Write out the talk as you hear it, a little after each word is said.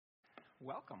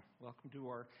welcome to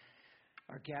our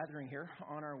gathering here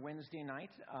on our Wednesday night.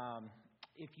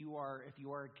 If you are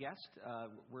a guest,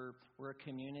 we're a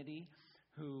community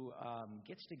who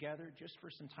gets together just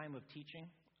for some time of teaching,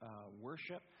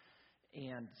 worship,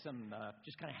 and some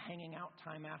just kind of hanging out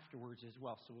time afterwards as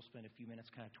well. So we'll spend a few minutes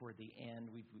kind of toward the end.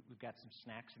 We've got some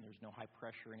snacks, and there's no high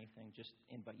pressure or anything. Just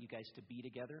invite you guys to be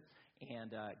together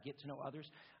and get to know others.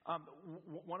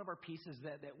 One of our pieces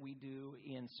that we do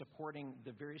in supporting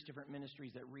the various different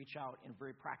ministries that reach out in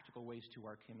very practical ways to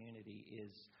our community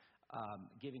is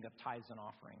giving up tithes and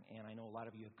offering. And I know a lot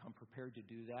of you have come prepared to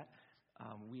do that.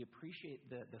 We appreciate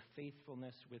the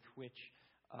faithfulness with which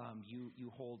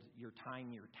you hold your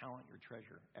time, your talent, your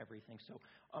treasure, everything. So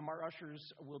our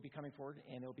ushers will be coming forward,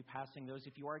 and they'll be passing those.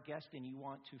 If you are a guest and you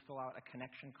want to fill out a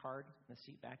connection card in the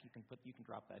seat back, you can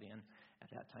drop that in at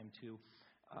that time too.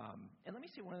 And let me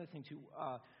say one other thing too.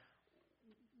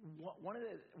 One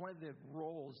of the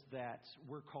roles that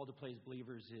we're called to play as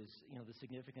believers is, the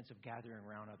significance of gathering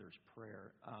around others'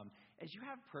 prayer. As you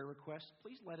have prayer requests,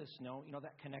 please let us know.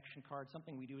 That connection card,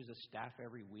 something we do as a staff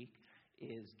every week,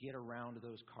 is get around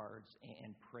those cards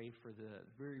and pray for the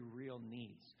very real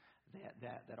needs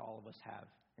that all of us have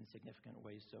in significant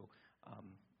ways. So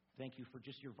thank you for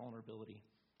just your vulnerability,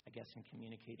 I guess, in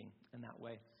communicating in that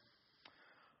way.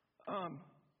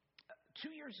 2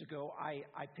 years ago,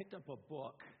 I picked up a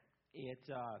book.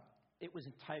 It was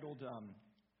entitled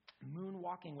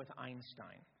Moonwalking with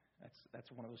Einstein. That's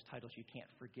one of those titles you can't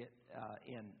forget,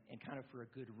 and kind of for a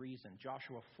good reason.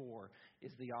 Joshua Foer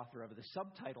is the author of it. The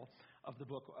subtitle of the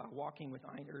book, Moonwalking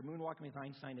with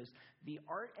Einstein, is The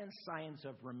Art and Science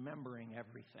of Remembering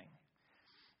Everything.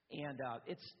 And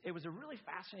it was a really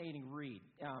fascinating read.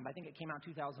 I think it came out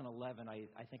in 2011.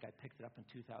 I think I picked it up in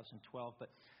 2012. But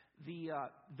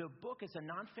the book is a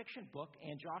nonfiction book,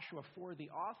 and Joshua Foer, the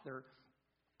author,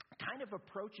 kind of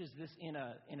approaches this in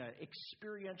a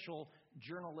experiential,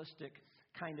 journalistic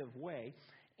kind of way.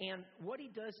 And what he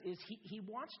does is he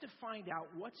wants to find out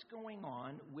what's going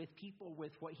on with people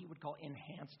with what he would call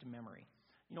enhanced memory.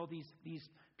 These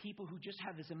people who just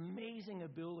have this amazing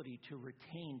ability to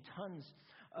retain tons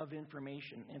of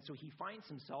information. And so he finds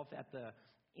himself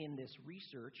in this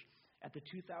research at the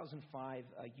 2005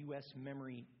 U.S.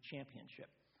 Memory Championship.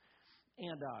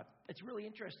 And it's really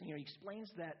interesting. He explains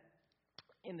that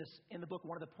in the book,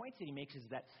 one of the points that he makes is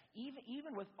that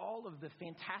even with all of the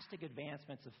fantastic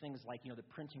advancements of things like the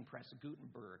printing press,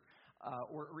 Gutenberg,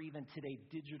 or even today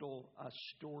digital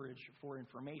storage for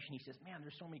information, he says, man,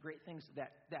 there's so many great things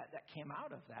that came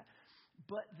out of that.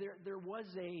 But there was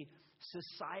a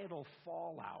societal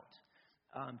fallout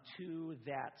to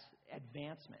that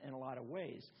advancement in a lot of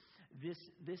ways.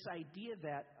 This idea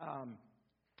that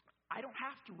I don't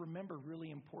have to remember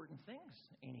really important things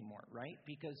anymore, right?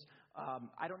 Because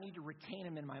I don't need to retain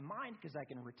them in my mind, because I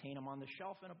can retain them on the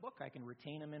shelf in a book. I can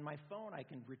retain them in my phone. I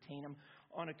can retain them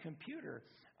on a computer.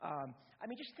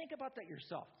 Just think about that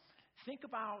yourself. Think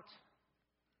about,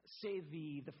 say,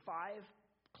 the 5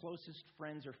 closest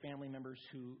friends or family members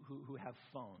who have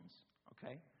phones,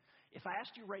 okay? If I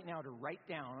asked you right now to write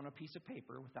down on a piece of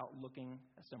paper without looking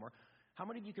somewhere, how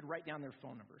many of you could write down their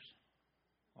phone numbers?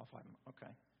 All 5 of them,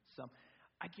 okay. So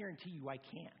I guarantee you I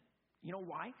can. You know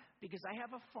why? Because I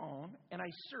have a phone and I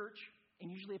search,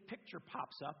 and usually a picture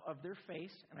pops up of their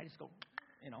face, and I just go,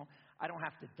 I don't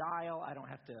have to dial, I don't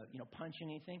have to, punch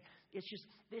anything. It's just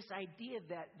this idea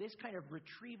that this kind of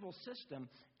retrieval system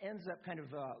ends up kind of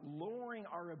lowering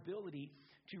our ability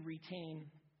to retain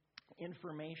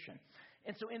information.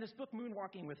 And so in this book,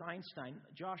 Moonwalking with Einstein,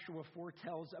 Joshua Foer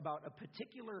tells about a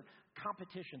particular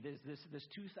competition, this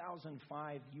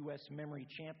 2005 U.S. Memory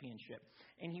Championship.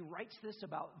 And he writes this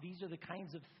about, these are the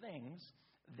kinds of things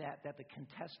that the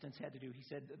contestants had to do. He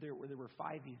said there were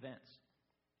 5 events.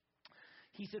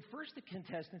 He said, first, the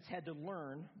contestants had to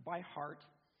learn by heart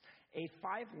a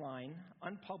 5-line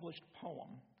unpublished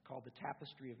poem called The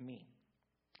Tapestry of Me.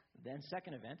 Then,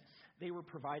 second event, they were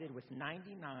provided with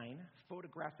 99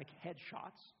 photographic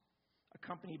headshots,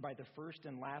 accompanied by the first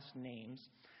and last names,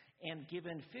 and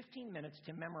given 15 minutes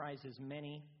to memorize as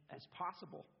many as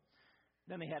possible.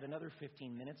 Then they had another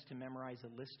 15 minutes to memorize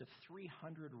a list of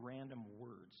 300 random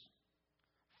words,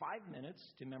 5 minutes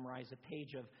to memorize a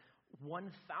page of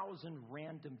 1,000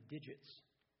 random digits.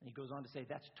 And he goes on to say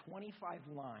that's 25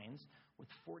 lines with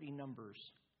 40 numbers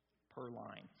per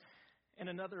line. And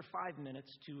another 5 minutes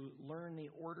to learn the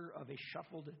order of a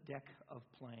shuffled deck of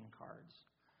playing cards.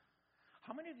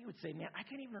 How many of you would say, man, I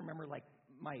can't even remember like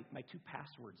my 2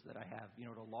 passwords that I have,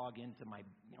 to log into my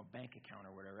bank account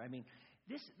or whatever.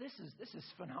 This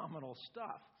is phenomenal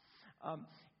stuff.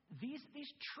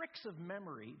 These tricks of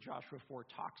memory, Joshua Foer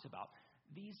talks about,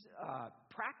 these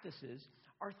practices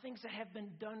are things that have been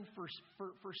done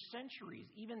for centuries.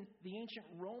 Even the ancient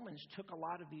Romans took a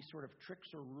lot of these sort of tricks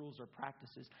or rules or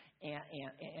practices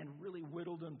and really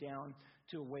whittled them down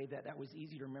to a way that was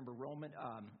easy to remember.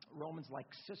 Romans like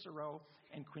Cicero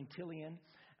and Quintilian,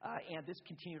 and this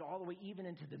continued all the way even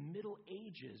into the Middle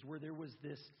Ages, where there was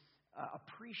this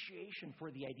appreciation for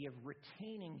the idea of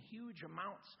retaining huge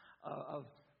amounts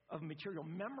of material,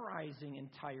 memorizing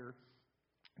entire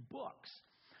books.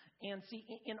 And see,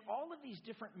 in all of these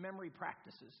different memory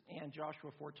practices, and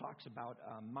Joshua 4 talks about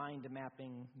mind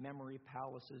mapping, memory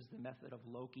palaces, the method of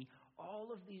Loki, all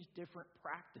of these different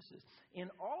practices, in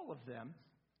all of them,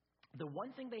 the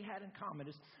one thing they had in common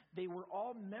is they were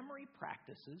all memory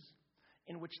practices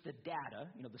in which the data,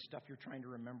 the stuff you're trying to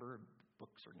remember,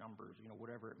 books or numbers,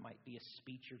 whatever it might be, a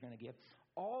speech you're going to give,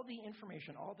 all the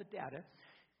information, all the data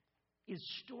is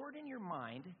stored in your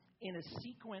mind in a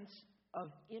sequence of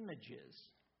images.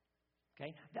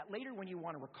 Okay? That later when you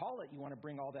want to recall it, you want to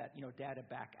bring all that data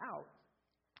back out,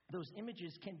 those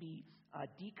images can be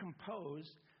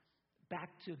decomposed back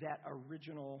to that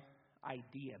original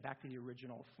idea, back to the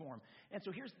original form. And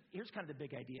so here's kind of the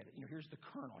big idea. Here's the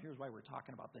kernel. Here's why we're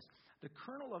talking about this. The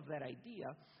kernel of that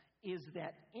idea is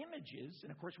that images,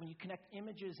 and of course when you connect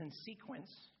images in sequence,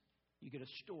 you get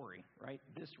a story, right?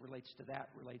 This relates to that,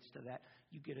 relates to that.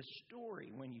 You get a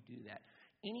story when you do that.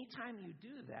 Anytime you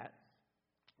do that,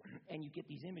 and you get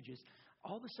these images,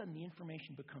 all of a sudden the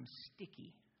information becomes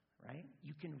sticky, right?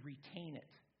 You can retain it.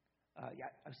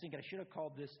 I was thinking I should have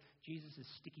called this Jesus'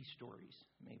 Sticky Stories,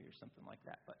 maybe, or something like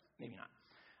that, but maybe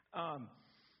not.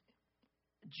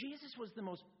 Jesus was the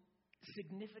most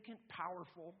significant,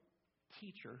 powerful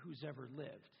teacher who's ever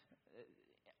lived.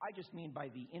 I just mean by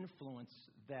the influence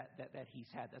that he's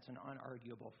had. That's an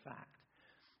unarguable fact.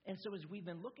 And so as we've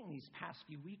been looking these past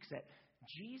few weeks at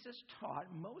Jesus taught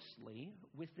mostly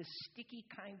with this sticky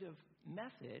kind of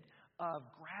method of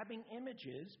grabbing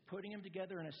images, putting them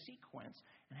together in a sequence,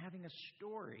 and having a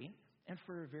story, and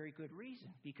for a very good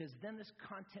reason, because then this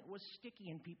content was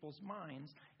sticky in people's minds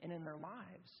and in their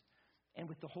lives. And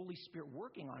with the Holy Spirit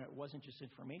working on it, it wasn't just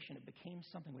information, it became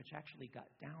something which actually got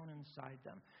down inside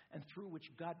them, and through which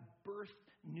God birthed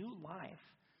new life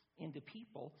into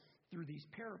people through these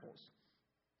parables.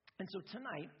 And so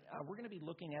tonight, we're going to be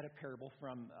looking at a parable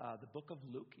from the book of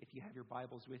Luke. If you have your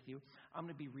Bibles with you, I'm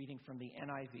going to be reading from the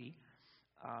NIV.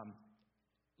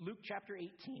 Luke chapter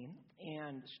 18,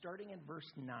 and starting in verse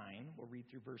 9, we'll read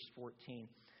through verse 14.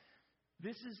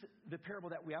 This is the parable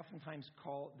that we oftentimes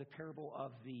call the parable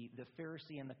of the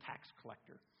Pharisee and the tax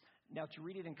collector. Now, to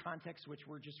read it in context, which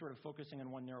we're just sort of focusing on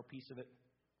one narrow piece of it,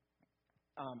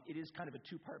 it is kind of a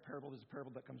two-part parable. There's a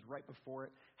parable that comes right before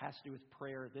it, has to do with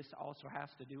prayer. This also has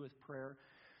to do with prayer,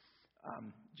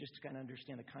 just to kind of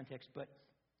understand the context. But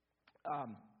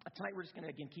tonight we're just going to,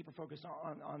 again, keep our focus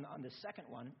on the second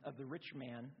one of the rich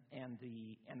man and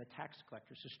the tax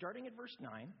collector. So starting at verse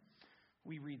 9,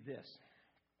 we read this.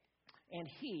 And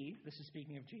he, this is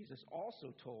speaking of Jesus,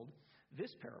 also told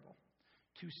this parable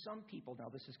to some people. Now,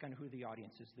 this is kind of who the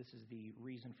audience is. This is the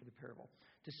reason for the parable.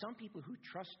 To some people who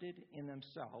trusted in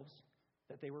themselves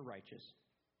that they were righteous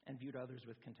and viewed others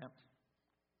with contempt.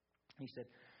 He said,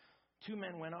 2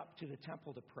 men went up to the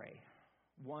temple to pray,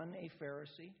 one a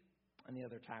Pharisee and the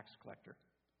other tax collector.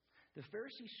 The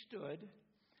Pharisee stood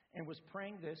and was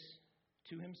praying this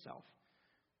to himself.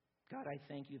 God, I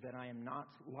thank you that I am not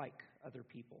like other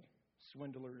people,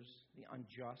 swindlers, the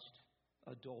unjust,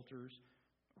 adulterers,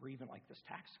 or even like this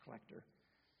tax collector.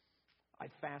 I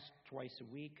fast twice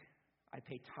a week. I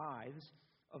pay tithes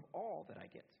of all that I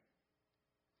get.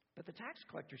 But the tax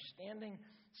collector, standing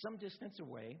some distance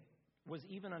away, was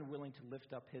even unwilling to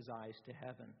lift up his eyes to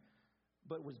heaven,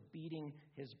 but was beating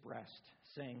his breast,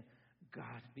 saying,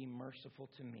 God, be merciful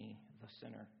to me, the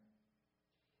sinner.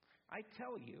 I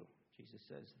tell you, Jesus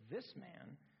says, this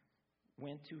man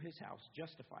went to his house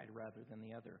justified rather than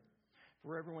the other.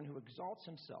 For everyone who exalts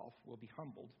himself will be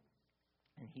humbled,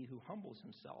 and he who humbles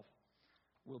himself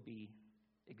will be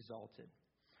exalted.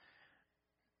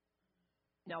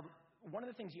 Now, one of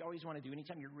the things you always want to do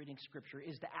anytime you're reading Scripture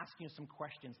is to ask some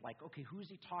questions like, okay, who's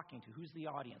he talking to? Who's the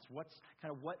audience? What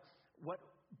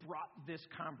brought this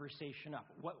conversation up?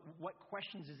 What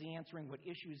questions is he answering? What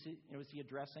issues is he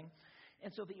addressing?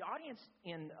 And so the audience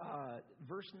in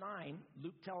verse 9,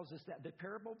 Luke tells us that the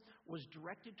parable was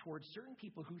directed towards certain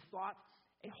people who thought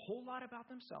a whole lot about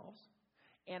themselves.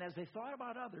 And as they thought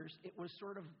about others, it was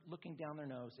sort of looking down their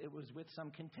nose. It was with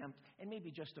some contempt, and maybe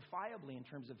justifiably in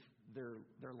terms of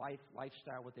their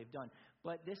lifestyle, what they've done.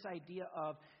 But this idea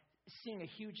of seeing a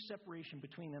huge separation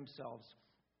between themselves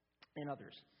and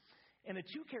others. And the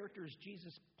two characters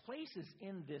Jesus places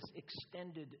in this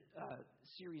extended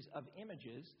series of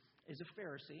images is a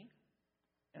Pharisee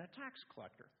and a tax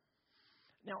collector.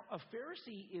 Now, a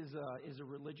Pharisee is a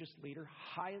religious leader,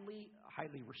 highly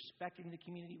respected in the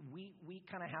community. We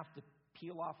kind of have to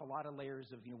peel off a lot of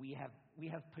layers of, we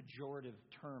have pejorative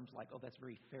terms like, oh, that's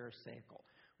very Pharisaical.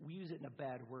 We use it in a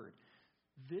bad word.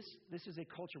 This is a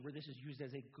culture where this is used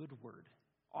as a good word,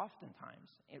 oftentimes,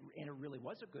 and it really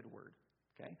was a good word.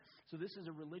 Okay, so this is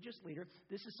a religious leader.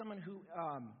 This is someone who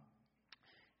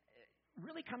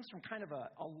really comes from kind of a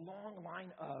long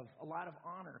line of a lot of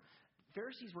honor.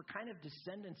 Pharisees were kind of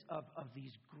descendants of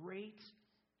these great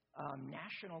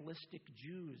nationalistic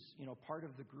Jews, part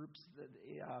of the groups that,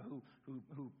 who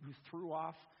threw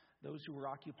off those who were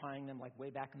occupying them, like way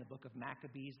back in the book of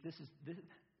Maccabees.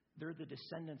 They're the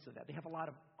descendants of that. They have a lot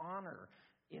of honor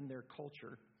in their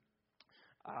culture.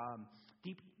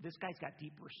 This guy's got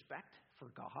deep respect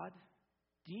for God,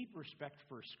 deep respect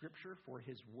for Scripture, for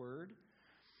His Word.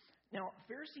 Now,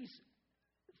 Pharisees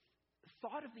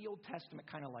thought of the Old Testament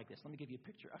kind of like this. Let me give you a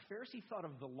picture. A Pharisee thought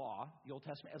of the law, the Old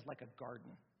Testament, as like a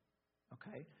garden,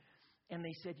 okay? And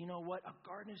they said, you know what? A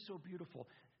garden is so beautiful.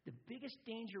 The biggest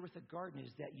danger with a garden is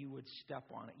that you would step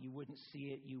on it. You wouldn't see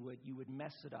it. You would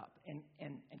mess it up. And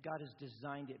God has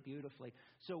designed it beautifully.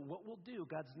 So what we'll do,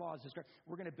 God's law is this: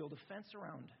 we're going to build a fence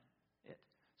around it.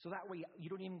 So that way you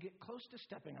don't even get close to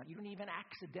stepping on it. You don't even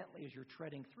accidentally as you're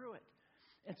treading through it.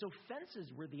 And so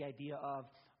fences were the idea of,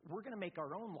 we're going to make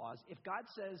our own laws. If God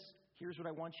says, here's what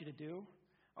I want you to do,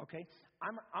 okay,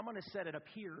 I'm going to set it up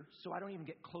here so I don't even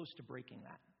get close to breaking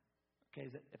that. Okay,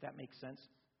 if that makes sense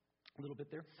a little bit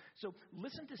there. So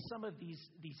listen to some of these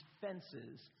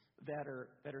fences that are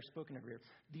spoken of here.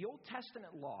 The Old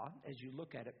Testament law, as you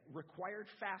look at it, required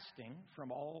fasting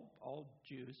from all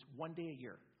Jews 1 day a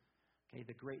year. Okay,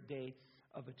 the great day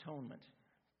of atonement.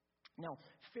 Now,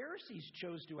 Pharisees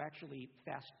chose to actually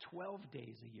fast 12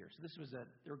 days a year. So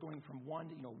they're going from 1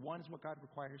 to, 1 is what God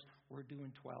requires. We're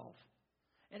doing 12.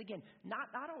 And again, not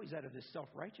always out of this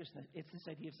self-righteousness. It's this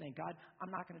idea of saying, God,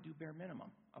 I'm not going to do bare minimum.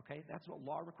 Okay, that's what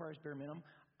law requires, bare minimum.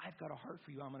 I've got a heart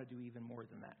for you. I'm going to do even more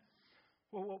than that.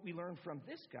 Well, what we learn from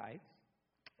this guy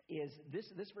is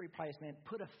this very pious man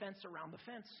put a fence around the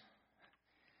fence.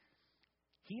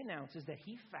 He announces that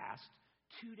he fasts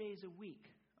 2 days a week.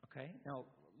 Okay, now,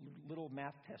 little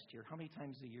math test here. How many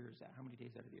times a year is that? How many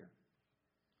days out of the year?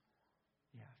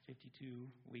 Yeah, 52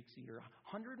 weeks a year.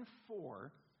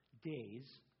 104 days.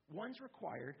 One's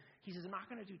required. He says, I'm not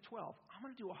going to do 12. I'm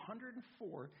going to do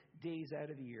 104 days out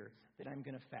of the year that I'm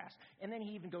going to fast. And then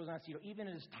he even goes on to say, even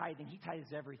in his tithing, he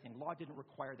tithes everything. Law didn't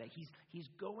require that. He's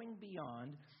going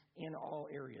beyond in all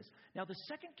areas. Now, the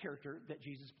second character that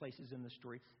Jesus places in the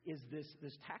story is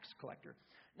this tax collector.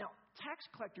 Now, tax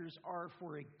collectors are,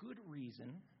 for a good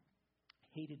reason,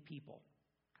 hated people.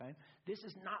 Okay? This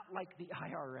is not like the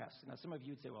IRS. Now, some of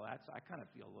you would say, well, I kind of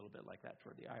feel a little bit like that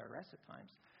toward the IRS at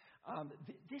times.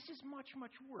 This is much,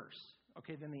 much worse,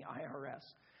 okay, than the IRS.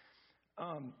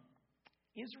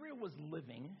 Israel was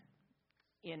living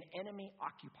in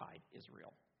enemy-occupied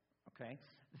Israel, okay?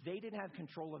 They didn't have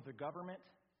control of the government.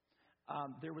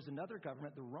 There was another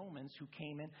government, the Romans, who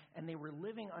came in, and they were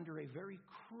living under a very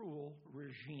cruel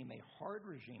regime, a hard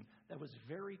regime that was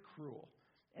very cruel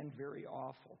and very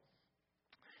awful.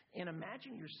 And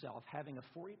imagine yourself having a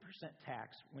 40%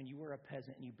 tax when you were a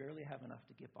peasant and you barely have enough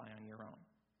to get by on your own.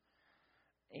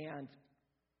 And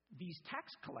these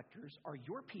tax collectors are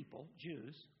your people,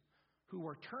 Jews, who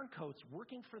are turncoats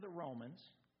working for the Romans,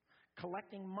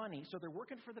 collecting money. So they're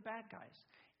working for the bad guys.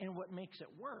 And what makes it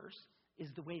worse is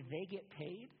the way they get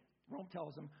paid. Rome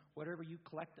tells them, whatever you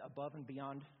collect above and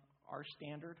beyond our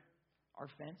standard, our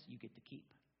fence, you get to keep.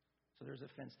 So there's a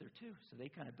fence there too. So they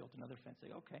kind of built another fence. They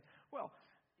go, okay, well,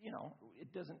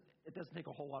 it doesn't take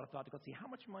a whole lot of thought to go see how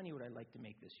much money would I like to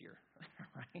make this year,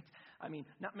 right? I mean,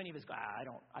 not many of us go, I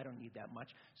don't need that much.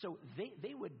 So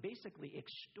they would basically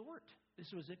extort.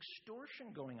 This was extortion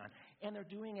going on, and they're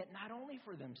doing it not only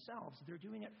for themselves, they're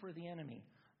doing it for the enemy,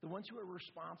 the ones who are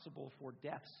responsible for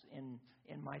deaths in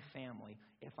my family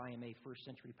if I am a first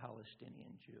century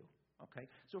Palestinian Jew. Okay,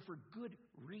 so for good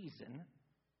reason,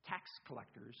 tax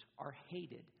collectors are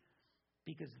hated.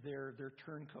 Because they're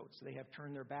turncoats. They have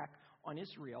turned their back on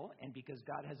Israel, and because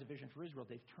God has a vision for Israel,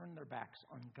 they've turned their backs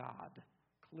on God,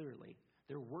 clearly.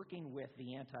 They're working with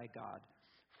the anti-God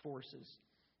forces.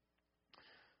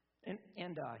 And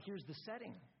here's the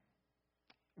setting.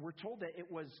 We're told that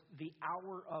it was the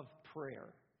hour of prayer.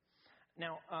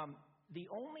 Now, the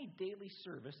only daily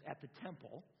service at the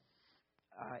temple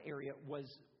area was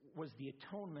was the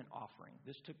atonement offering.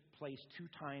 This took place 2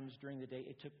 times during the day.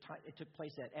 It took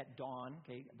place at dawn,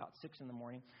 okay, about 6 in the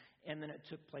morning, and then it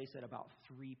took place at about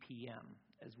 3 p.m.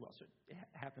 as well. So it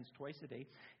happens twice a day.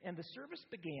 And the service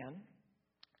began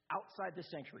outside the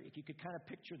sanctuary. If you could kind of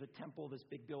picture the temple, this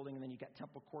big building, and then you got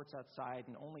temple courts outside,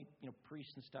 and only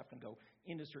priests and stuff can go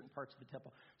into certain parts of the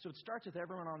temple. So it starts with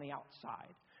everyone on the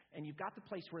outside, and you've got the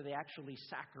place where they actually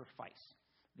sacrifice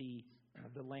the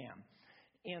lamb.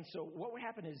 And so what would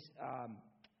happen is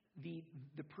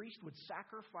the priest would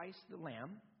sacrifice the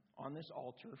lamb on this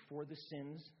altar for the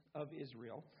sins of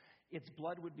Israel. Its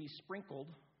blood would be sprinkled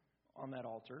on that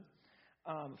altar,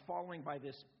 following by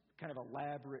this kind of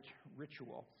elaborate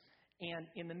ritual. And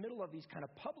in the middle of these kind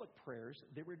of public prayers,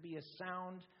 there would be a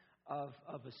sound of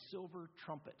a silver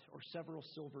trumpet or several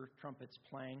silver trumpets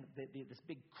playing. This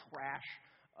big crash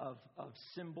of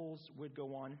cymbals would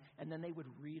go on, and then they would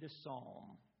read a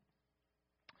psalm.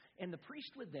 And the priest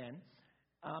would then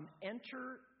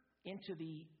enter into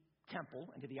the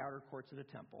temple, into the outer courts of the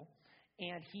temple,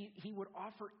 and he would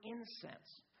offer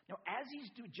incense. Now,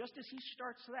 just as he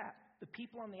starts that, the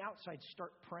people on the outside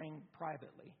start praying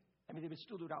privately. I mean, they would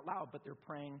still do it out loud, but they're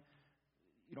praying,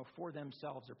 for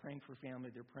themselves. They're praying for family.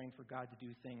 They're praying for God to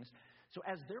do things. So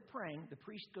as they're praying, the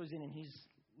priest goes in and he's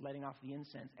letting off the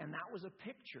incense. And that was a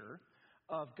picture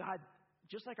of God,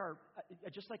 just like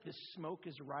the smoke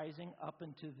is rising up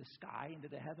into the sky, into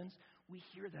the heavens, we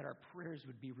hear that our prayers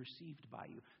would be received by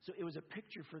you. So it was a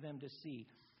picture for them to see,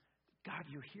 God,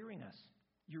 you're hearing us.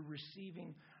 You're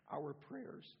receiving our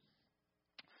prayers.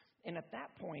 And at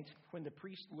that point, when the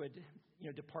priest would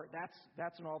depart,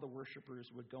 that's when all the worshipers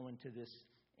would go into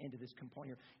this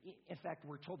component. In fact,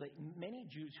 we're told that many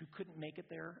Jews who couldn't make it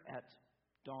there at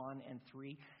dawn and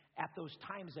 3, at those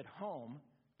times at home,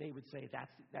 they would say,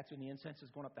 that's when the incense is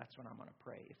going up, that's when I'm going to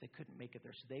pray, if they couldn't make it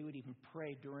there. So they would even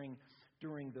pray during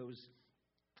those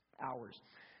hours.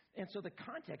 And so the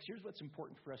context, here's what's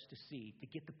important for us to see, to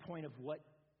get the point of what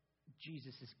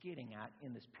Jesus is getting at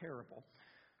in this parable.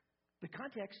 The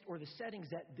context or the settings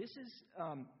that this is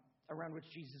around which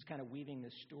Jesus is kind of weaving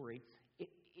this story, it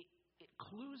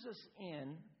clues us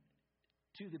in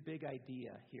to the big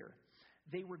idea here.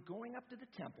 They were going up to the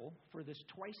temple for this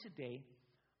twice a day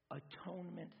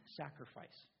atonement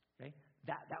sacrifice. Okay?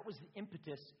 That was the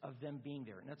impetus of them being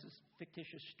there. And that's a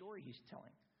fictitious story he's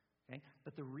telling. Okay?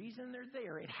 But the reason they're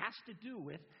there, it has to do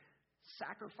with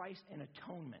sacrifice and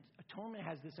atonement. Atonement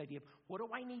has this idea of, what do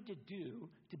I need to do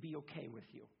to be okay with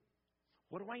you?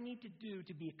 What do I need to do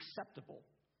to be acceptable?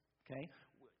 Okay?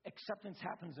 Acceptance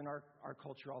happens in our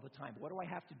culture all the time. What do I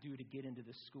have to do to get into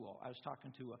this school? I was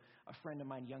talking to a friend of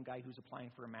mine, a young guy who's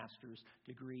applying for a master's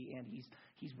degree, and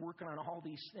he's working on all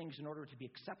these things in order to be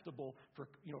acceptable for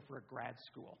a grad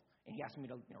school. And he asked me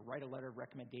to write a letter of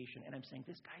recommendation, and I'm saying,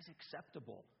 this guy's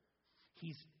acceptable.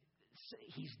 He's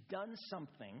done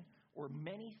something or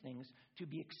many things to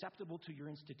be acceptable to your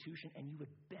institution, and you would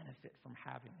benefit from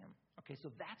having him. Okay, so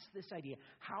that's this idea.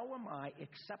 How am I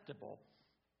acceptable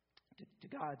to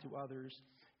God, to others,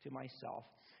 to myself?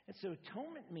 And so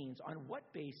atonement means, on what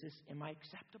basis am I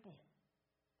acceptable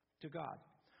to God?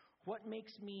 What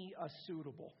makes me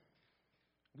suitable?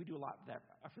 We do a lot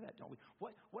for that, don't we?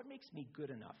 What makes me good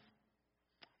enough?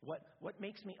 What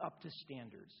makes me up to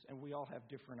standards? And we all have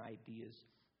different ideas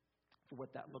for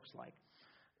what that looks like.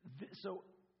 So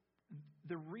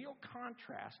the real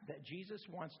contrast that Jesus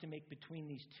wants to make between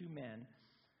these two men,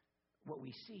 what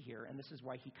we see here, and this is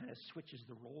why he kind of switches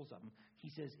the roles of them, he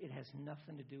says it has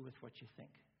nothing to do with what you think.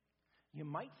 You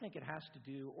might think it has to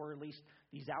do, or at least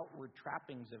these outward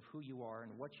trappings of who you are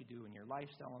and what you do and your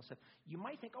lifestyle and stuff. You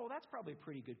might think, that's probably a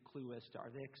pretty good clue as to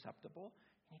are they acceptable?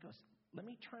 And he goes, let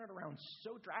me turn it around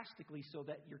so drastically so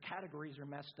that your categories are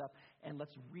messed up, and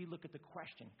let's relook at the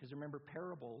question. Because remember,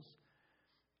 parables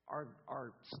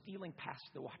are stealing past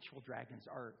the watchful dragons,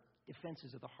 are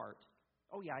defenses of the heart.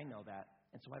 Oh yeah, I know that.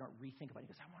 And so I don't rethink about it.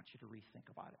 He goes, I want you to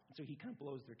rethink about it. And so he kind of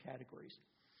blows their categories.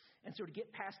 And so to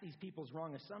get past these people's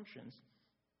wrong assumptions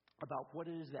about what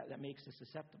it is that makes us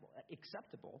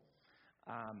acceptable,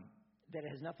 that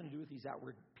it has nothing to do with these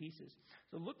outward pieces.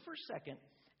 So look for a second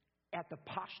at the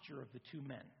posture of the two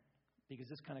men, because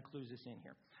this kind of clues us in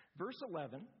here. Verse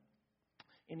 11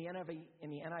 in the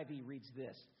NIV reads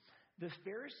this: the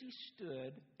Pharisee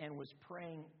stood and was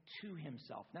praying to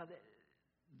himself. Now,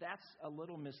 that's a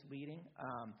little misleading.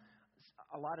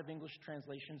 A lot of English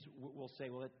translations will say,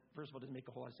 well, first of all, it doesn't make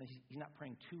a whole lot of sense. He's not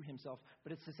praying to himself,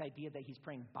 but it's this idea that he's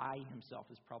praying by himself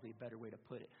is probably a better way to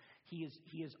put it. He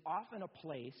is often a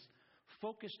place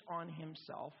focused on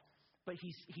himself, but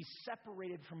he's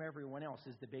separated from everyone else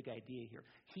is the big idea here.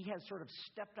 He has sort of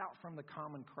stepped out from the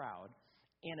common crowd,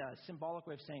 in a symbolic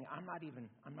way of saying, I'm not even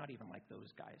like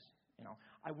those guys.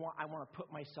 I want to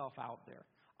put myself out there.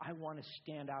 I want to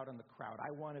stand out in the crowd.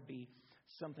 I want to be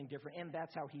something different. And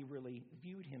that's how he really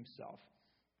viewed himself.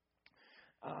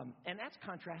 And that's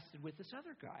contrasted with this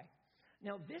other guy.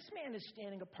 Now, this man is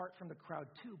standing apart from the crowd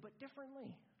too, but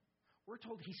differently. We're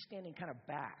told he's standing kind of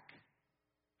back,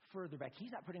 further back.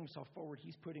 He's not putting himself forward.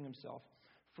 He's putting himself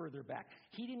further back.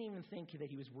 He didn't even think that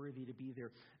he was worthy to be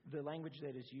there. The language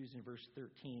that is used in verse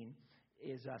 13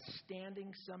 is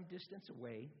standing some distance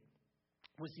away,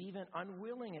 was even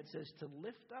unwilling, it says, to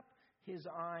lift up his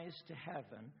eyes to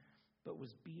heaven, but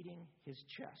was beating his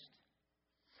chest.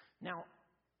 Now,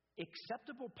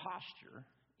 acceptable posture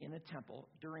in a temple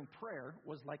during prayer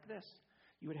was like this.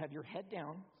 You would have your head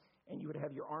down and you would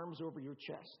have your arms over your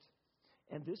chest.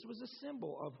 And this was a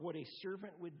symbol of what a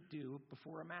servant would do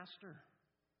before a master.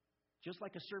 Just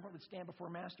like a servant would stand before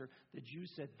a master, the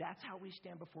Jews said, that's how we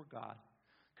stand before God.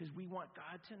 Because we want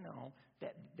God to know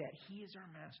that He is our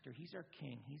master, He's our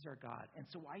king, He's our God. And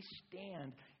so I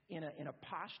stand in a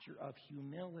posture of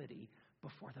humility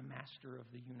before the master of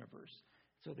the universe.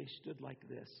 So they stood like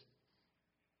this.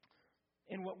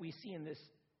 And what we see in this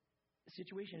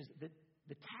situation is that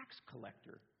the tax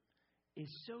collector is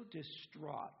so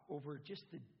distraught over just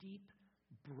the deep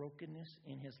brokenness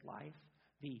in his life,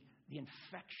 the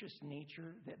infectious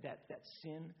nature that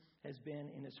sin has been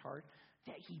in his heart,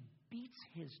 that he beats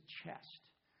his chest.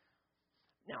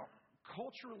 Now,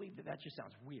 culturally, that just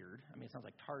sounds weird. I mean, it sounds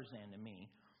like Tarzan to me.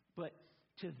 But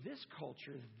to this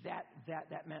culture,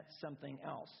 that meant something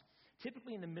else.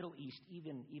 Typically in the Middle East,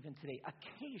 even today,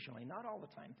 occasionally, not all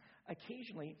the time,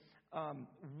 occasionally,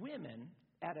 women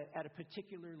at a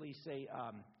particularly, say,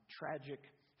 tragic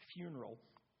funeral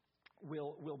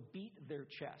will beat their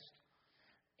chest.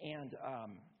 And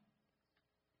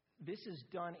this is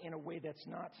done in a way that's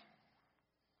not...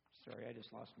 Sorry, I just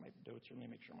lost my notes. Let me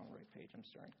make sure I'm on the right page. I'm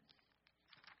sorry.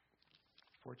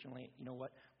 Fortunately, you know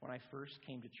what? When I first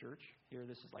came to church here,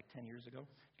 this is like 10 years ago.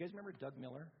 You guys remember Doug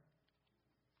Miller?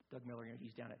 Doug Miller,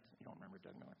 he's down at, you don't remember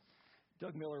Doug Miller.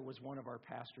 Doug Miller was one of our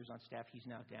pastors on staff. He's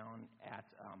now down at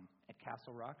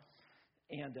Castle Rock.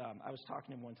 And I was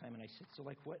talking to him one time, and I said, so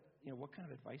like what kind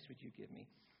of advice would you give me?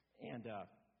 And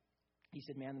he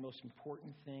said, man, the most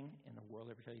important thing in the world,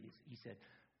 ever tell you, he said,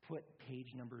 put page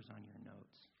numbers on your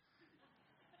notes.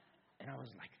 And I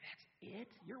was like, that's it?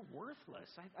 You're worthless.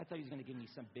 I thought he was going to give me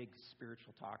some big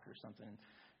spiritual talk or something.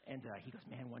 And he goes,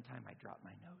 man, one time I dropped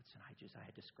my notes and I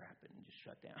had to scrap it and just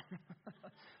shut down.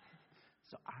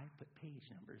 So I put page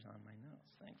numbers on my notes,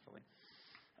 thankfully.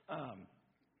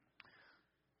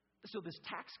 So this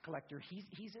tax collector,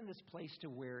 he's in this place to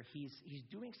where he's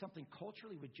doing something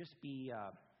culturally would just be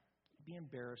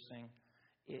embarrassing.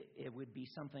 It would be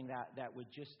something that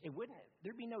would just,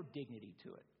 there'd be no dignity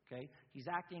to it. Okay? He's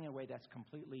acting in a way that's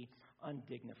completely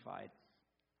undignified.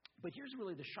 But here's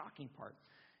really the shocking part.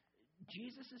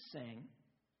 Jesus is saying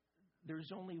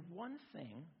there's only one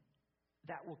thing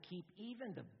that will keep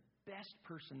even the best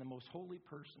person, the most holy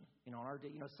person, in our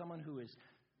day, someone who is,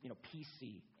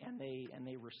 PC and they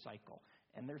recycle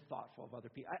and they're thoughtful of other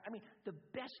people. I mean, the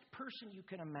best person you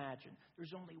can imagine.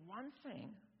 There's only one thing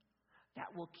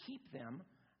that will keep them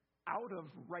out of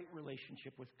right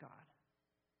relationship with God.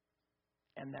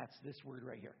 And that's this word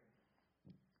right here.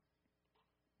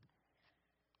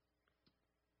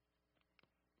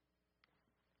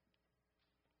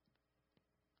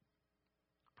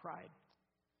 Pride.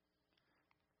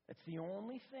 That's the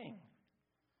only thing.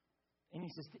 And he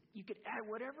says, you could add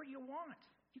whatever you want.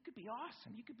 You could be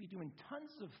awesome. You could be doing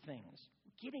tons of things,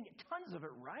 getting tons of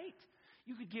it right.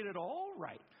 You could get it all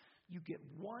right. You get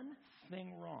one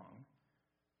thing wrong,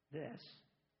 this,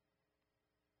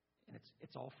 and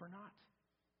it's all for naught.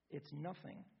 It's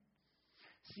nothing.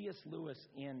 C.S. Lewis,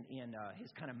 in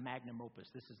his kind of magnum opus,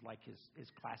 this is like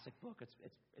his classic book.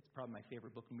 It's probably my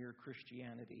favorite book, Mere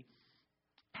Christianity,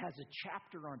 has a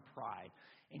chapter on pride,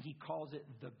 and he calls it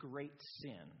the great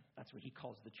sin. That's what he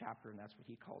calls the chapter, and that's what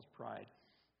he calls pride.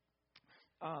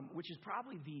 Which is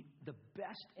probably the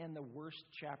best and the worst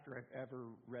chapter I've ever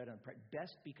read on pride.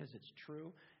 Best because it's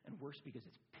true, and worst because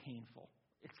it's painful.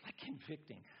 It's like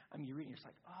convicting. I mean, you read it and you're just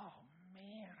like, oh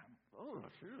man,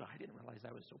 I didn't realize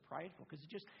I was so prideful. Because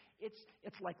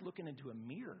it's like looking into a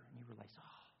mirror and you realize,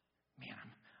 oh man,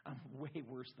 I'm way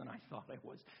worse than I thought I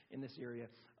was in this area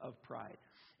of pride.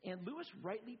 And Lewis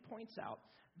rightly points out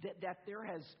that there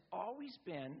has always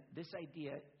been this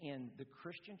idea in the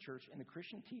Christian church and the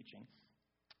Christian teaching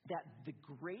that the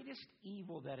greatest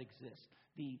evil that exists,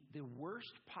 the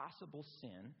worst possible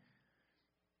sin,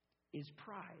 is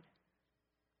pride.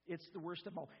 It's the worst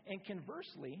of all. And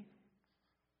conversely,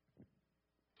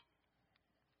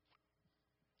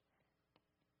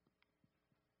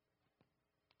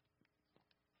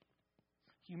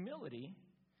 humility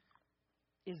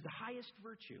is the highest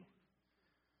virtue.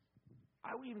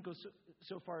 I would even go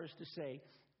so far as to say,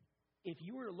 if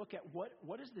you were to look at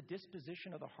what is the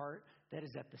disposition of the heart that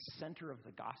is at the center of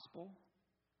the gospel,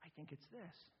 I think it's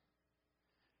this.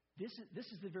 This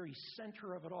is the very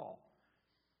center of it all.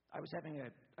 I was having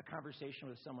a conversation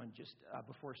with someone just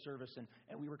before service, and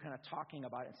we were kind of talking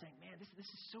about it and saying, man, this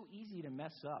is so easy to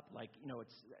mess up. Like,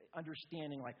 it's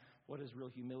understanding, like, what is real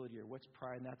humility or what's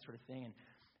pride and that sort of thing.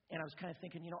 And I was kind of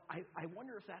thinking, I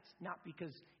wonder if that's not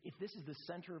because if this is the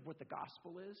center of what the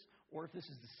gospel is, or if this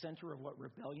is the center of what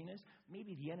rebellion is,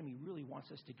 maybe the enemy really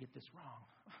wants us to get this wrong.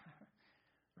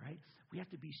 Right? We have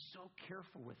to be so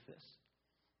careful with this.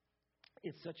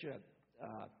 It's such a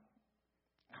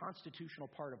constitutional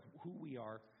part of who we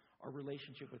are, our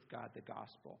relationship with God, the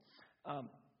gospel.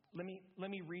 Let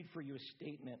me read for you a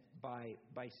statement by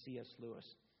C.S. Lewis.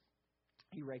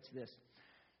 He writes this.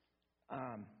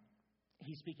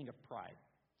 He's speaking of pride.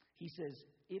 He says,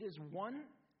 it is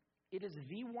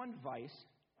the one vice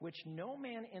which no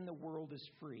man in the world is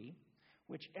free,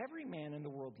 which every man in the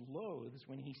world loathes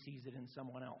when he sees it in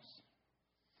someone else,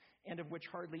 and of which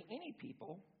hardly any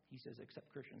people, he says,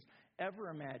 except Christians, ever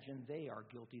imagine they are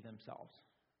guilty themselves.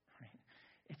 Right?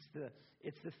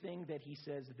 It's the thing that he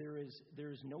says there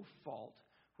is no fault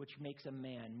which makes a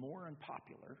man more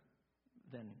unpopular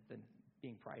than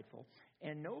being prideful,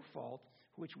 and no fault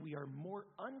which we are more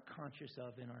unconscious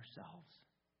of in ourselves.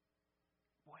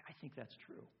 Boy, I think that's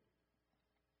true.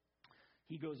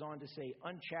 He goes on to say,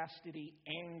 unchastity,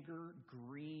 anger,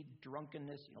 greed,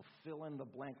 drunkenness, fill in the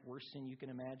blank, worst sin you can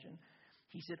imagine.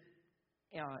 He said,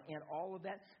 and all of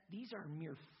that, these are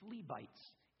mere flea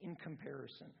bites in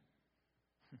comparison.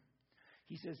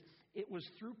 He says, it was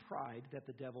through pride that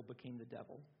the devil became the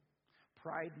devil.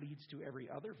 Pride leads to every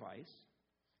other vice,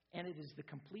 and it is the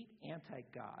complete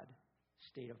anti-God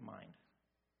state of mind.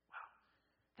 Wow,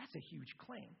 that's a huge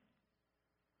claim.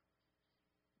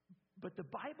 But the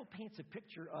Bible paints a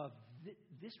picture of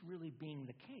this really being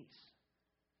the case.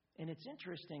 And it's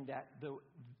interesting that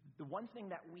the one thing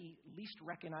that we least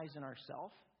recognize in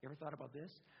ourselves, you ever thought about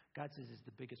this? God says is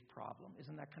the biggest problem.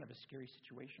 Isn't that kind of a scary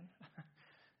situation?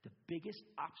 The biggest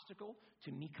obstacle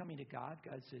to me coming to God,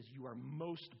 God says, you are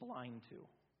most blind to.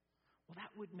 Well, that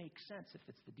would make sense if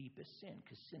it's the deepest sin,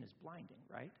 because sin is blinding,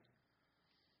 right?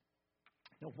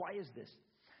 Now, why is this?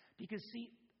 Because,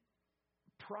 see,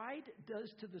 pride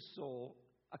does to the soul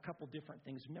a couple different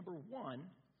things. Number one,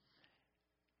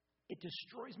 it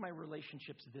destroys my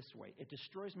relationships this way. It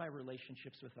destroys my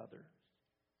relationships with others.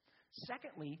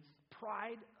 Secondly,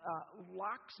 pride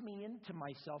locks me into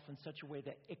myself in such a way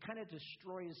that it kind of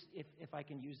destroys, if I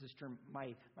can use this term,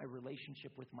 my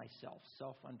relationship with myself,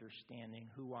 self-understanding,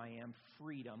 who I am,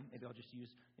 freedom. Maybe I'll just use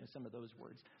some of those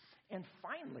words. And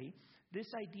finally, this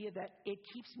idea that it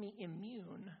keeps me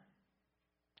immune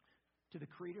to the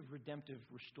creative, redemptive,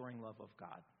 restoring love of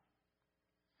God.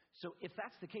 So if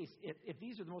that's the case, if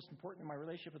these are the most important in my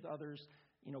relationship with others,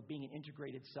 being an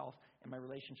integrated self and my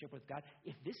relationship with God,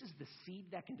 if this is the seed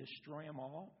that can destroy them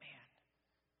all, man,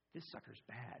 this sucker's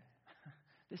bad.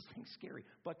 This thing's scary.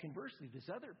 But conversely, this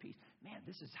other piece, man,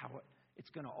 this is how it's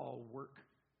going to all work.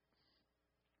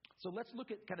 So let's look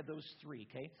at kind of those three,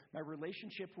 okay? My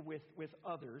relationship with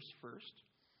others first.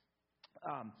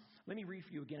 Let me read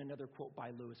for you again another quote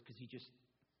by Lewis, because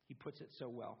he puts it so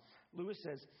well. Lewis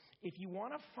says, if you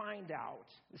want to find out,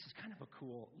 this is kind of a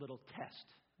cool little test,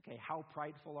 okay, how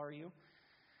prideful are you?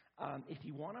 If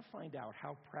you want to find out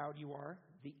how proud you are,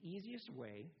 the easiest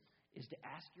way is to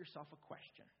ask yourself a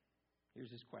question.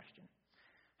 Here's his question.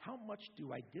 How much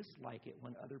do I dislike it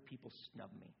when other people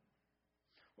snub me,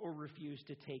 or refuse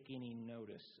to take any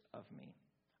notice of me,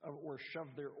 or shove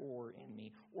their oar in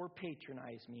me, or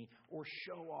patronize me, or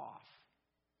show off?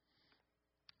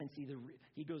 And see,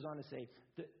 he goes on to say,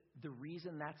 the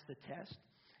reason that's the test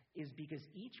is because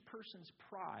each person's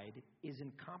pride is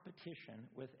in competition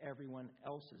with everyone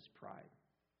else's pride.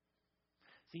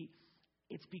 See,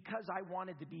 it's because I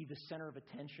wanted to be the center of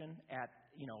attention at,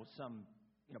 some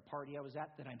party I was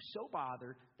at that I'm so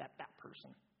bothered that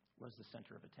person was the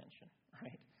center of attention,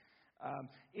 right?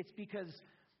 It's because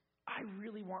I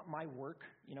really want my work,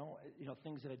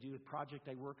 things that I do, a project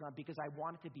I work on, because I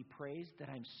want it to be praised, that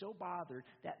I'm so bothered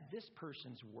that this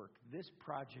person's work, this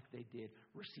project they did,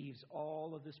 receives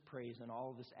all of this praise and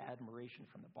all of this admiration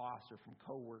from the boss or from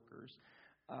coworkers.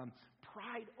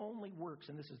 Pride only works,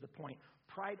 and this is the point,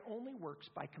 pride only works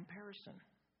by comparison.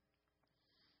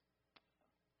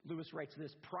 Lewis writes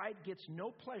this, pride gets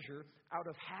no pleasure out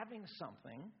of having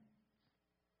something,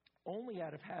 only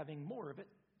out of having more of it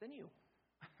than you.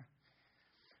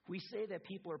 We say that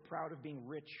people are proud of being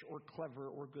rich or clever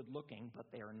or good-looking,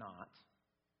 but they are not.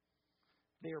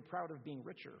 They are proud of being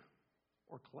richer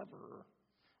or cleverer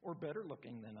or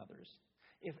better-looking than others.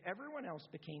 If everyone else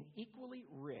became equally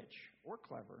rich or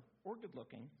clever or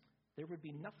good-looking, there would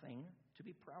be nothing to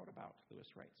be proud about, Lewis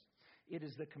writes. It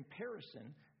is the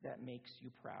comparison that makes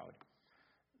you proud,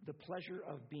 the pleasure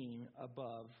of being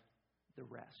above the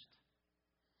rest.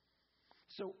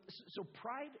 So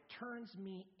pride turns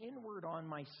me inward on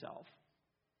myself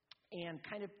and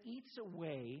kind of eats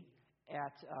away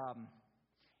at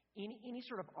any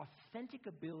sort of authentic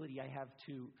ability I have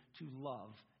to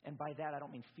love. And by that, I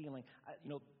don't mean feeling.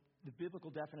 The biblical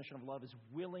definition of love is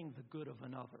willing the good of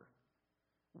another,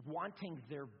 wanting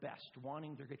their best,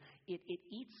 wanting their good. It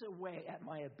eats away at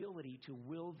my ability to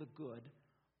will the good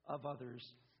of others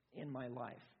in my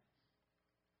life.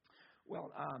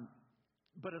 Well,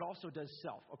 but it also does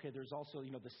self. Okay, there's also,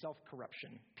 the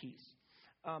self-corruption piece.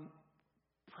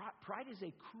 Pride is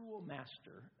a cruel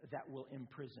master that will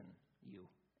imprison you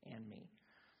and me.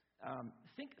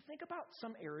 Think about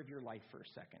some area of your life for a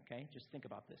second, okay? Just think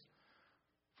about this.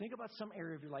 Think about some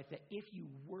area of your life that if you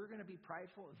were going to be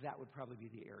prideful, that would probably be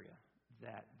the area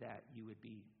that you would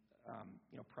be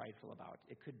prideful about.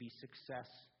 It could be success.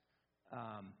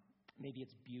 Maybe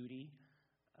it's beauty.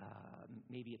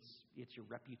 Maybe it's your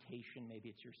reputation. Maybe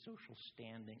it's your social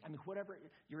standing. I mean, whatever,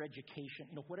 your education,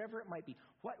 whatever it might be.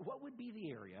 What would be the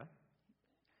area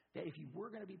that if you were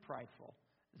going to be prideful,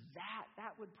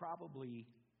 that would probably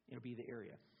be the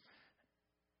area.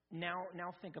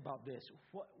 Now think about this.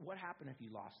 What happened if you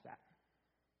lost that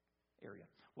area?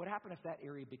 What happened if that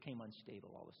area became unstable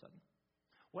all of a sudden?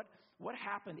 What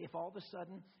happened if all of a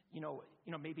sudden,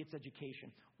 maybe it's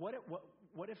education. What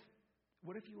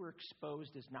if you were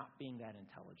exposed as not being that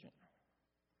intelligent?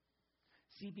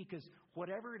 See, because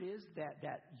whatever it is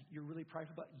that you're really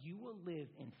prideful about, you will live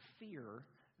in fear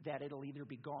that it'll either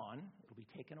be gone, it'll be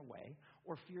taken away,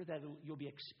 or fear that you'll be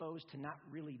exposed to not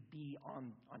really be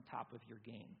on top of your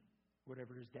game,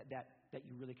 whatever it is that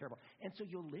you really care about. And so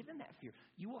you'll live in that fear.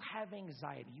 You will have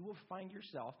anxiety. You will find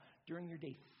yourself during your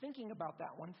day thinking about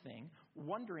that one thing,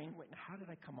 wondering, how did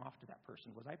I come off to that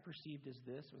person? Was I perceived as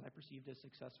this? Was I perceived as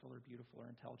successful or beautiful or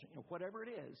intelligent? Whatever it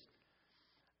is,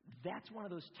 that's one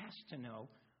of those tests to know,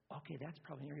 okay, that's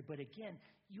probably an area. But again,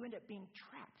 you end up being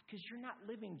trapped because you're not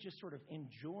living just sort of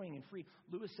enjoying and free.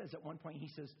 Lewis says at one point, he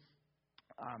says,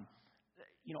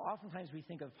 oftentimes we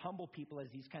think of humble people as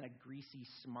these kind of greasy,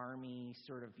 smarmy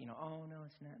sort of, oh, no,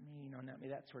 it's not me, no, not me,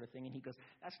 that sort of thing. And he goes,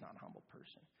 that's not a humble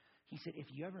person. He said, if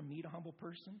you ever meet a humble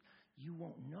person, you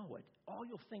won't know it. All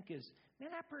you'll think is,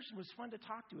 man, that person was fun to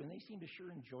talk to, and they seem to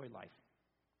sure enjoy life.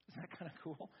 Isn't that kind of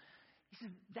cool? He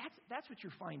says, that's what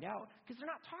you find out, because they're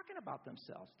not talking about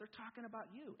themselves. They're talking about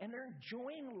you, and they're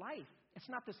enjoying life. It's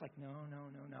not this like, no,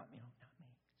 not me. Not me.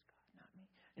 It's God, not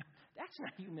me. That's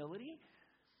not humility.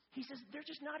 He says, they're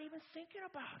just not even thinking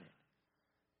about it.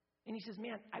 And he says,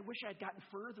 man, I wish I'd gotten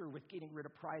further with getting rid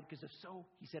of pride, because if so,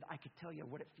 he said, I could tell you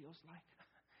what it feels like.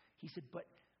 He said, but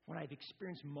when I've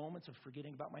experienced moments of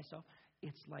forgetting about myself,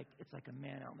 it's like a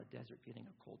man out in the desert getting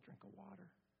a cold drink of water.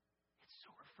 It's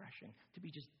so refreshing to be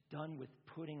just done with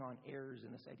putting on airs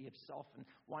and this idea of self and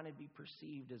wanting to be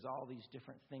perceived as all these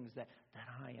different things that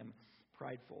I am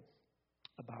prideful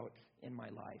about in my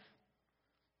life.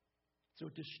 So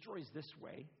it destroys this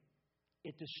way.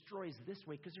 It destroys this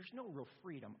way because there's no real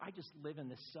freedom. I just live in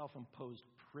this self-imposed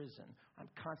prison. I'm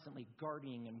constantly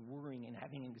guarding and worrying and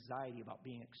having anxiety about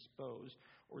being exposed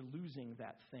or losing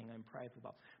that thing I'm prideful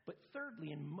about. But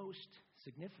thirdly, and most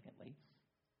significantly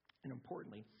and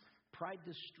importantly, pride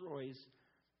destroys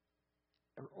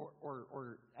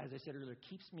or as I said earlier,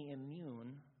 keeps me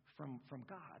immune from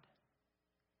God,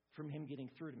 from Him getting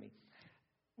through to me.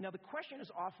 Now, the question is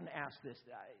often asked this.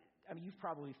 I mean, you've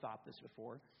probably thought this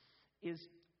before. Is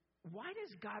why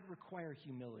does God require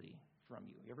humility from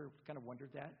you? You ever kind of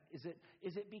wondered that? Is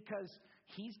it because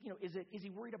He's, is He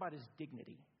worried about His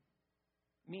dignity?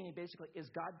 Meaning, basically, is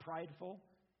God prideful,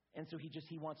 and so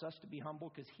He wants us to be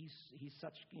humble because He's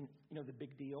such, the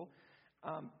big deal?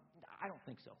 I don't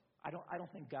think so. I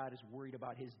don't think God is worried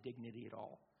about His dignity at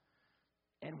all.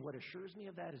 And what assures me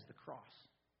of that is the cross.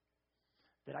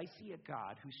 That I see a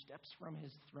God who steps from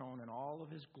His throne and all of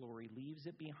His glory, leaves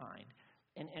it behind,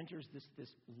 and enters this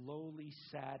lowly,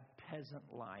 sad peasant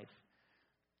life.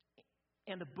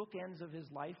 And the bookends of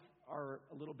His life are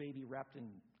a little baby wrapped in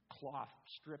cloth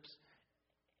strips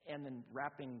and then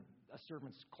wrapping a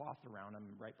servant's cloth around him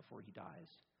right before He dies.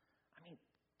 I mean,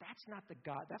 that's not the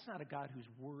God. That's not a God who's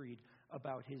worried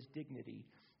about His dignity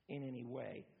in any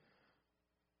way.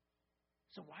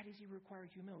 So why does He require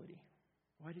humility?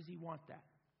 Why does He want that?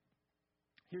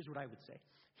 Here's what I would say.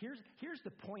 Here's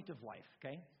the point of life,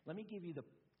 okay? Let me give you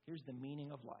here's the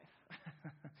meaning of life.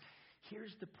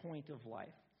 Here's the point of life.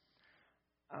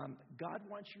 God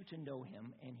wants you to know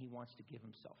him, and he wants to give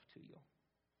himself to you.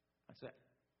 That's it.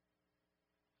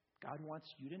 God wants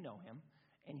you to know him,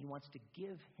 and he wants to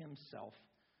give himself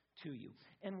to you.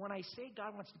 And when I say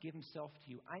God wants to give himself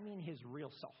to you, I mean his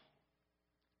real self.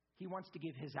 He wants to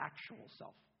give his actual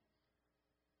self.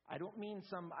 I don't mean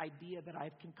some idea that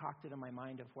I've concocted in my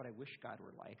mind of what I wish God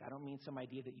were like. I don't mean some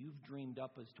idea that you've dreamed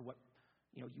up as to what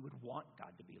you would want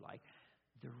God to be like.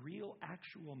 The real,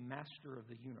 actual master of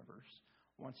the universe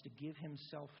wants to give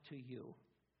himself to you.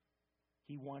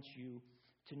 He wants you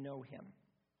to know him.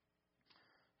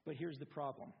 But here's the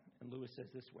problem, and Lewis says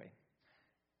this way.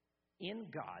 In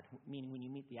God, meaning when you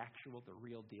meet the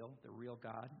real deal, the real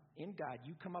God, in God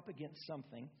you come up against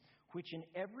something which in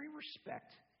every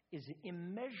respect is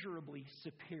immeasurably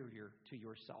superior to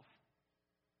yourself.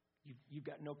 You've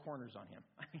got no corners on him.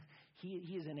 I mean,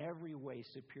 he is in every way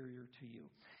superior to you.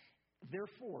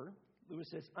 Therefore, Lewis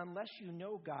says, unless you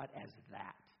know God as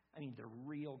that, I mean the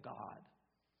real God,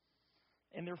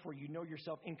 and therefore you know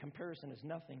yourself in comparison as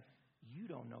nothing, you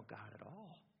don't know God at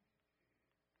all.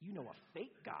 You know a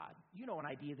fake God. You know an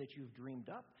idea that you've dreamed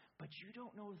up, but you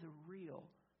don't know the real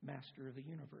master of the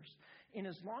universe. And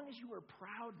as long as you are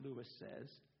proud, Lewis says,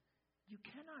 you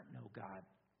cannot know God.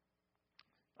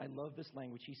 I love this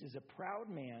language. He says, a proud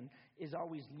man is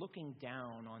always looking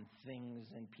down on things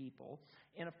and people.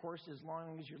 And of course, as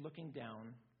long as you're looking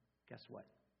down, guess what?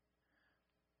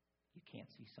 You can't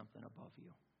see something above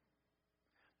you.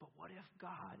 But what if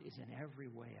God is in every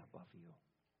way above you?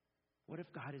 What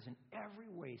if God is in every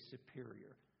way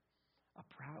superior? A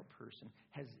proud person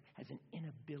has an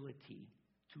inability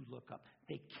to look up.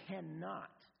 They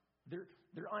cannot. They're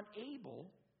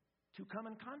unable to come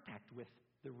in contact with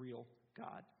the real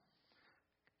God.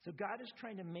 So God is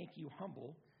trying to make you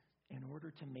humble in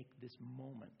order to make this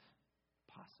moment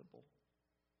possible.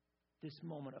 This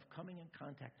moment of coming in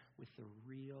contact with the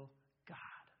real God.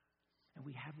 And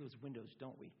we have those windows,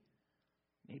 don't we?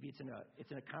 Maybe it's in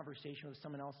a conversation with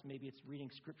someone else. Maybe it's reading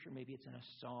scripture. Maybe it's in a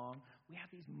song. We have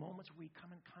these moments where we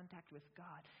come in contact with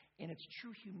God. And it's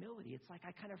true humility. It's like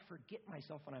I kind of forget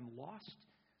myself when I'm lost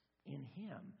in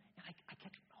him. And I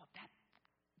catch,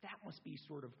 that must be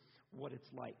sort of what it's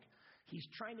like. He's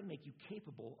trying to make you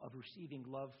capable of receiving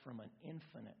love from an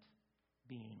infinite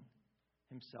being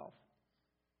himself.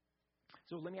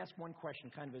 So let me ask one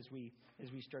question kind of as we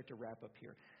start to wrap up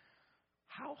here.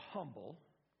 How humble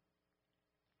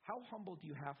do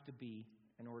you have to be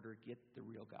in order to get the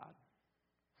real God?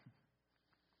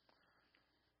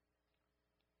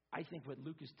 I think what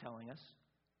Luke is telling us,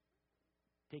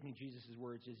 taking Jesus'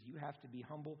 words, is you have to be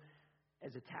humble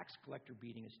as a tax collector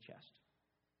beating his chest.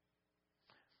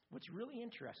 What's really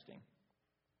interesting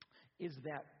is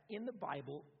that in the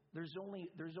Bible, there's only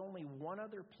one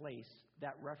other place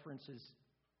that references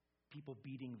people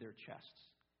beating their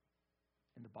chests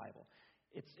in the Bible.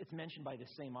 It's mentioned by the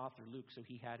same author, Luke, so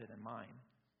he had it in mind.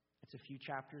 It's a few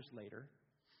chapters later,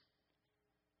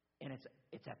 and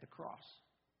it's at the cross.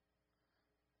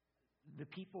 The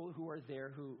people who are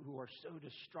there who are so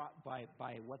distraught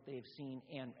by what they've seen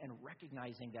and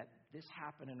recognizing that this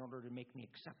happened in order to make me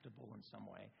acceptable in some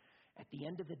way. At the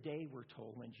end of the day, we're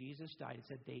told, when Jesus died, it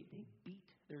said they beat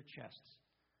their chests.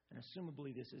 And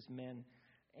assumably this is men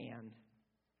and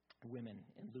women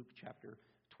in Luke chapter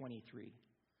 23.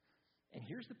 And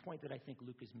here's the point that I think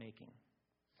Luke is making.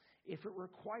 If it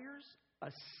requires a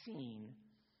scene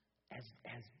as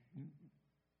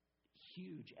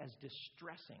huge, as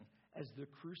distressing as the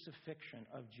crucifixion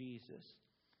of Jesus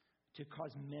to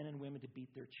cause men and women to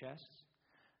beat their chests,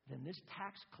 then this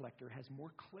tax collector has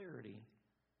more clarity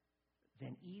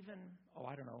than even,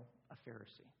 a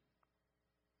Pharisee.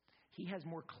 He has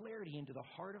more clarity into the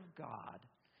heart of God,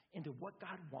 into what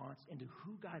God wants, into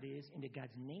who God is, into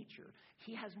God's nature.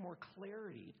 He has more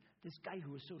clarity. This guy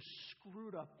who is so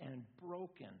screwed up and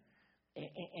broken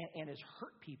and has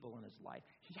hurt people in his life,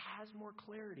 he has more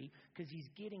clarity because he's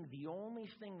getting the only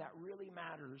thing that really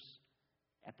matters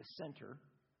at the center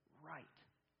right.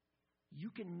 You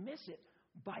can miss it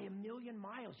by 1,000,000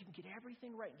 miles. You can get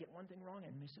everything right and get one thing wrong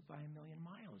and miss it by 1,000,000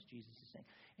 miles, Jesus is saying.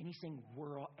 And he's saying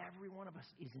every one of us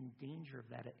is in danger of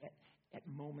that at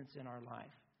moments in our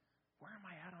life. Where am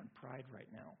I at on pride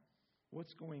right now?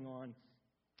 What's going on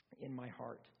in my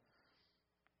heart?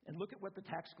 And look at what the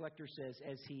tax collector says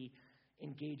as he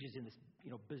engages in this,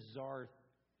 bizarre,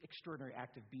 extraordinary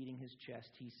act of beating his chest.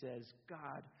 He says,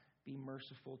 God, be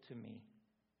merciful to me.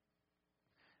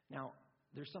 Now,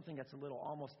 there's something that's a little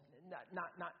almost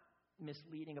not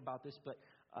misleading about this, but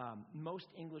Most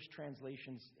English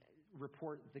translations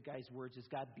report the guy's words as,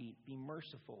 God, be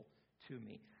merciful to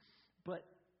me. But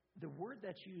the word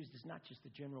that's used is not just the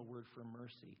general word for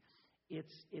mercy.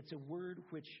 It's a word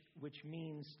which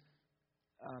means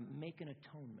make an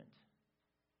atonement.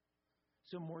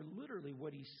 So more literally,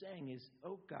 what he's saying is,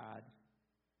 oh God,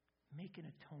 make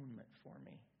an atonement for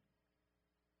me.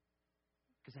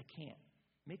 Because I can't.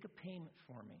 Make a payment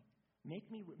for me.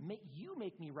 Make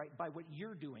me right by what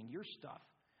you're doing, your stuff.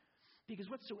 Because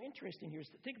what's so interesting here is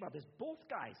to think about this. Both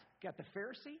guys, you got the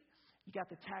Pharisee, you got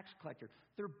the tax collector.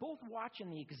 They're both watching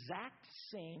the exact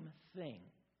same thing.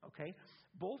 Okay?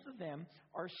 Both of them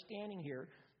are standing here.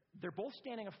 They're both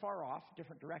standing afar off,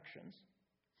 different directions.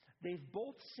 They've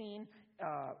both seen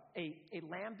a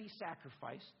lamb be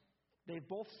sacrificed. They've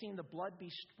both seen the blood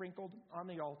be sprinkled on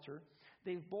the altar.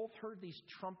 They've both heard these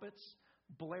trumpets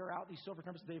blare out, these silver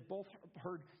trumpets. They've both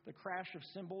heard the crash of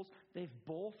cymbals. They've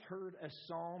both heard a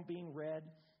psalm being read.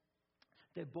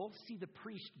 They both see the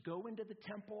priest go into the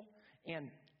temple and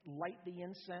light the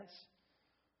incense.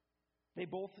 They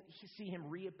both see him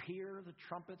reappear, the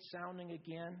trumpet sounding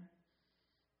again.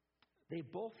 They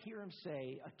both hear him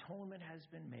say, atonement has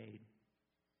been made.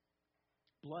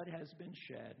 Blood has been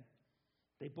shed.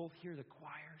 They both hear the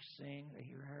choir sing. They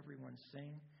hear everyone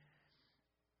sing.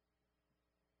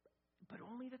 But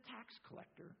only the tax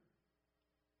collector,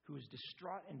 who is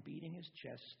distraught and beating his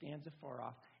chest, stands afar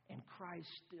off and cries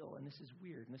still. And this is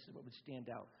weird, and this is what would stand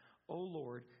out. "O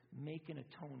Lord, make an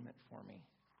atonement for me."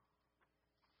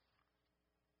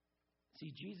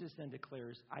 See, Jesus then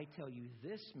declares, I tell you,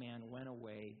 this man went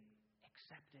away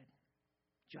accepted,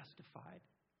 justified,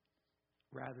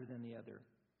 rather than the other.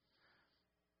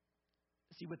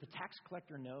 See, what the tax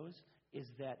collector knows is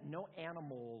that no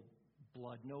animal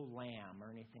blood, no lamb or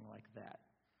anything like that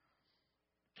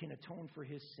can atone for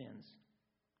his sins.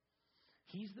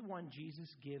 He's the one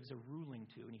Jesus gives a ruling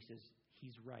to, and he says,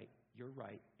 he's right, you're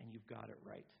right, and you've got it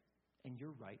right, and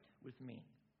you're right with me.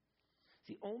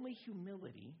 See, only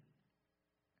humility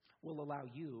will allow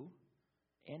you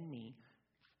and me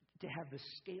to have the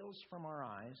scales from our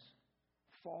eyes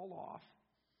fall off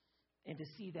and to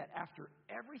see that after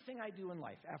everything I do in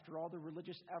life, after all the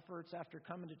religious efforts, after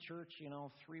coming to church,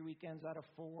 3 weekends out of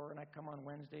 4, and I come on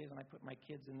Wednesdays and I put my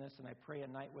kids in this and I pray at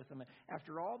night with them,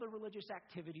 after all the religious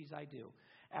activities I do,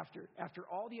 after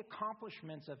all the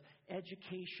accomplishments of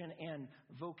education and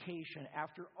vocation,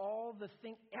 after all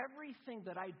everything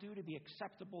that I do to be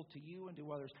acceptable to you and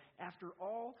to others, after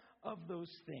all of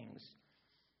those things,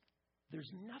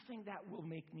 there's nothing that will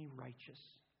make me righteous.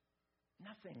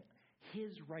 Nothing.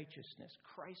 His righteousness,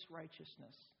 Christ's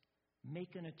righteousness,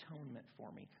 make an atonement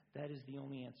for me. That is the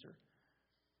only answer.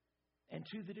 And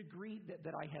to the degree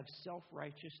that I have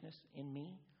self-righteousness in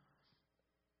me,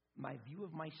 my view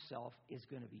of myself is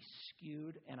going to be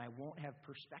skewed, and I won't have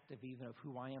perspective even of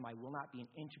who I am. I will not be an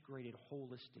integrated,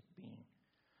 holistic being.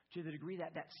 To the degree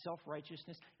that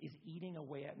self-righteousness is eating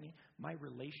away at me, my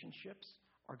relationships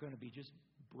are going to be just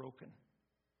broken.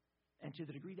 And to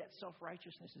the degree that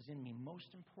self-righteousness is in me,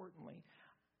 most importantly,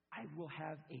 I will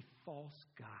have a false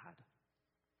God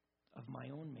of my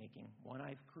own making, one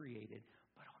I've created,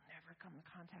 but I'll never come in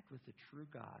contact with the true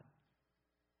God,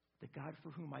 the God for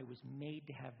whom I was made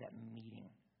to have that meeting.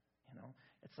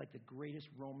 It's like the greatest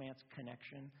romance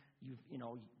connection. You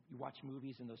watch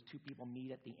movies and those two people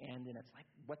meet at the end, and it's like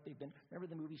what they've been. Remember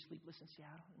the movie Sleepless in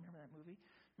Seattle? Remember that movie?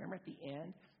 Remember at the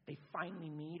end, they finally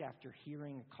meet after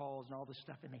hearing calls and all this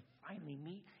stuff, and they finally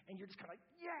meet, and you're just kind of like,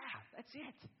 yeah, that's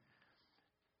it.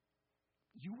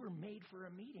 You were made for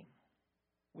a meeting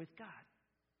with God.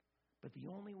 But the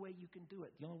only way you can do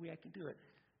it, the only way I can do it,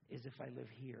 is if I live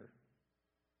here.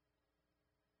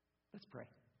 Let's pray.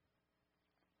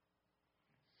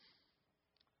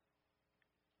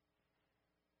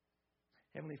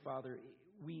 Heavenly Father,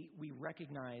 we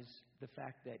recognize the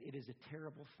fact that it is a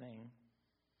terrible thing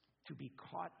to be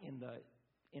caught in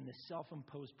the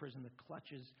self-imposed prison, the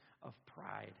clutches of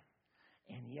pride.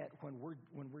 And yet, when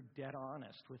we're dead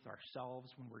honest with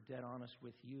ourselves, when we're dead honest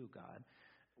with you, God,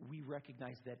 we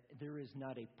recognize that there is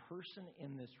not a person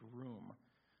in this room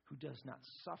who does not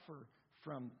suffer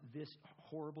from this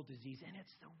horrible disease. And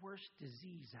it's the worst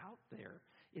disease out there.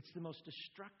 It's the most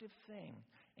destructive thing.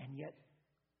 And yet,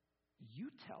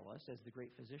 you tell us, as the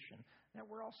great physician, that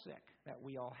we're all sick, that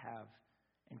we all have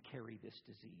and carry this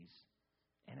disease.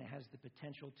 And it has the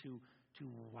potential to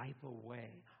wipe away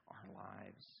our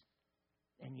lives.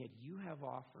 And yet you have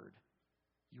offered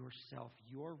yourself,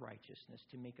 your righteousness,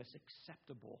 to make us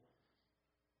acceptable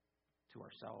to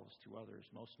ourselves, to others,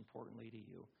 most importantly to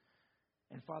you.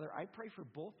 And Father, I pray for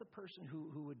both the person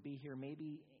who would be here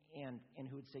maybe and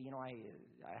who would say,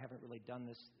 I haven't really done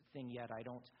this thing yet. I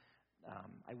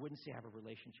wouldn't say I have a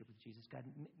relationship with Jesus. God,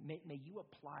 may you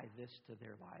apply this to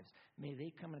their lives. May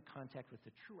they come in contact with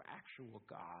the true, actual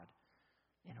God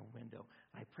in a window.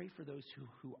 I pray for those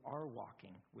who are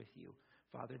walking with you,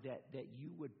 Father, that you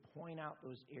would point out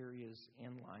those areas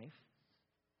in life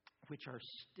which are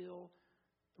still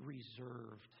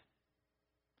reserved,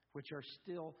 which are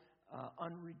still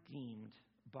unredeemed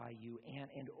by you,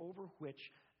 and over which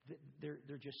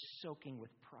they're just soaking with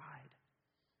pride.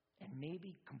 And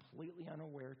maybe completely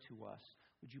unaware to us,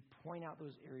 would you point out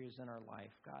those areas in our life,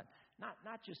 God?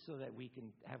 Not just so that we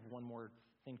can have one more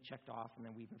thing checked off and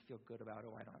then we even feel good about, I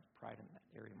don't have pride in that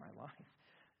area of my life,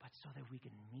 but so that we can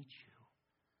meet you,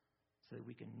 so that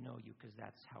we can know you, because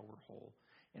that's how we're whole.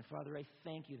 And Father, I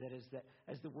thank you that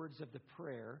as the words of the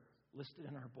prayer listed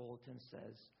in our bulletin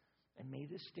says, and may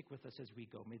this stick with us as we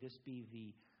go. May this be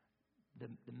the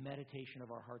meditation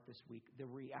of our heart this week, the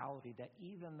reality that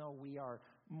even though we are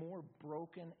more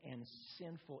broken and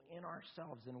sinful in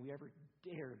ourselves than we ever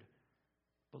dared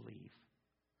believe,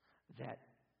 that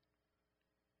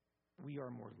we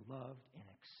are more loved and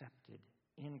accepted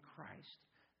in Christ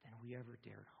than we ever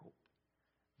dared hope.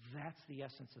 That's the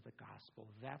essence of the gospel.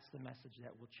 That's the message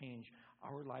that will change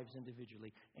our lives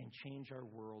individually and change our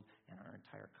world and our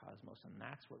entire cosmos. And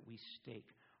that's what we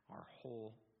stake our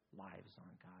whole lives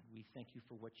on, God. We thank you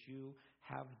for what you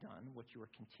have done, what you are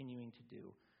continuing to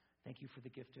do. Thank you for the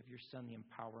gift of your Son, the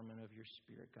empowerment of your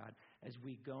Spirit, God. As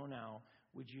we go now,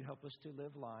 would you help us to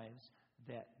live lives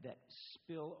that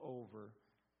spill over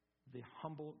the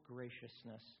humble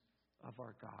graciousness of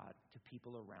our God to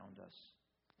people around us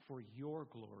for your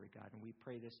glory, God. And we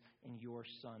pray this in your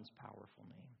Son's powerful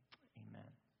name.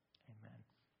 Amen. Amen.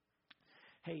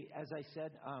 Hey, as I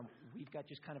said, we've got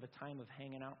just kind of a time of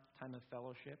hanging out, time of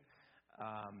fellowship.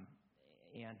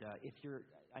 If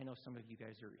I know some of you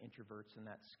guys are introverts and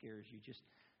that scares you, just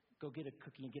go get a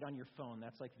cookie and get on your phone.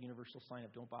 That's like the universal sign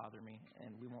of don't bother me,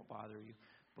 and we won't bother you.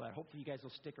 But hopefully you guys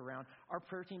will stick around. Our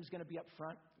prayer team is going to be up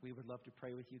front. We would love to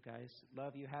pray with you guys.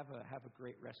 Love you. Have a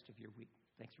great rest of your week.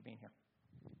 Thanks for being here.